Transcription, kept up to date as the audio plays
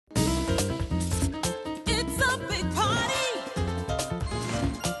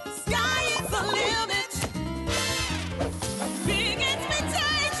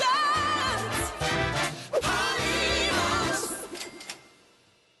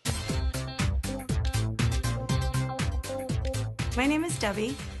My name is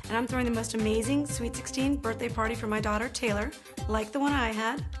Debbie, and I'm throwing the most amazing Sweet 16 birthday party for my daughter, Taylor, like the one I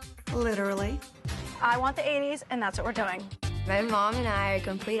had, literally. I want the 80s, and that's what we're doing. My mom and I are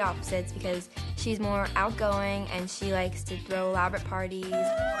complete opposites because she's more outgoing and she likes to throw elaborate parties.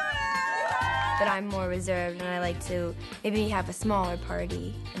 But I'm more reserved and I like to maybe have a smaller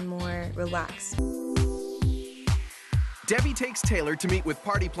party and more relaxed. Debbie takes Taylor to meet with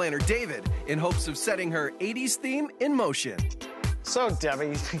party planner David in hopes of setting her 80s theme in motion. So, Debbie,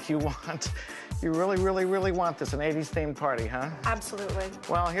 you think you really want this, an 80s themed party, huh? Absolutely.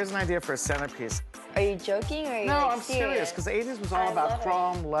 Well, here's an idea for a centerpiece. Are you joking or are you No, like, I'm serious, because the 80s was all I about love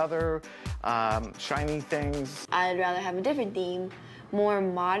chrome, leather, shiny things. I'd rather have a different theme, more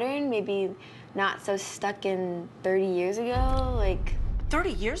modern, maybe not so stuck in 30 years ago, like...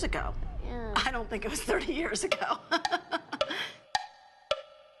 30 years ago? Yeah. I don't think it was 30 years ago.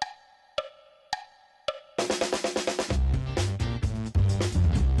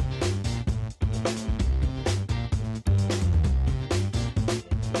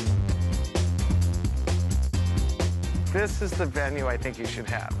 This is the venue I think you should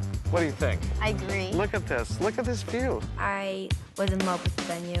have. What do you think? I agree. Look at this. Look at this view. I was in love with the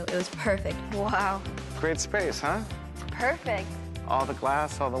venue. It was perfect. Wow. Great space, huh? Perfect. All the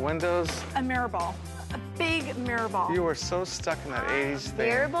glass, all the windows. A mirror ball. A big mirror ball. You were so stuck in that 80s thing.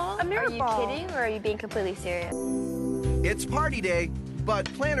 Mirror ball? A mirror ball. Are you kidding or are you being completely serious? It's party day,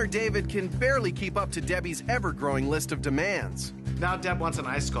 but planner David can barely keep up to Debbie's ever-growing list of demands. Now Deb wants an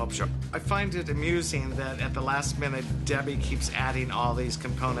ice sculpture. I find it amusing that at the last minute, Debbie keeps adding all these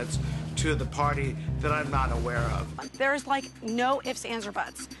components to the party that I'm not aware of. There's like no ifs, ands, or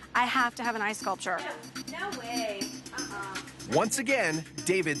buts. I have to have an ice sculpture. No way. Once again,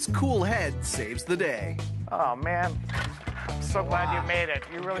 David's cool head saves the day. Oh, man. I'm so glad you made it.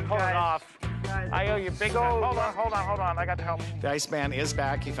 You really pulled it off. I owe you big time. Hold on. I got to help. The Iceman is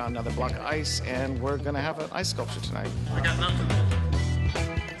back. He found another block of ice, and we're going to have an ice sculpture tonight. I got nothing.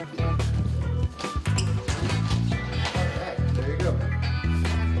 There you go.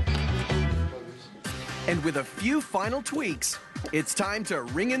 And with a few final tweaks, it's time to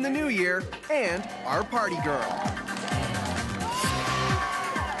ring in the new year and our party girl.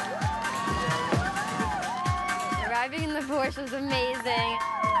 Arriving in the Porsche was amazing.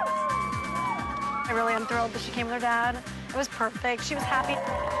 I really am thrilled that she came with her dad. It was perfect. She was happy.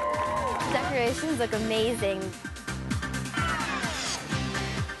 Decorations look amazing.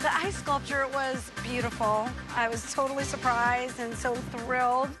 The ice sculpture was beautiful. I was totally surprised and so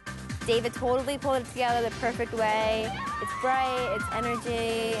thrilled. David totally pulled it together the perfect way. It's bright, it's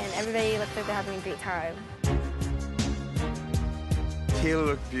energy, and everybody looks like they're having a great time. Taylor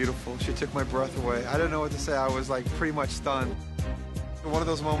looked beautiful. She took my breath away. I don't know what to say. I was like pretty much stunned. One of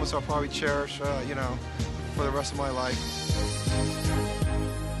those moments I'll probably cherish, you know, for the rest of my life.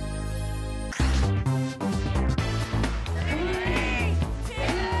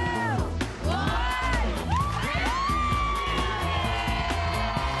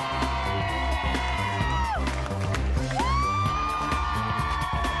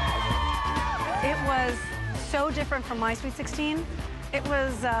 It was so different from my Sweet 16. It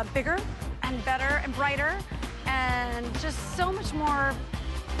was bigger and better and brighter and just so much more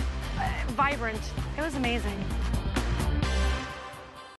vibrant. It was amazing.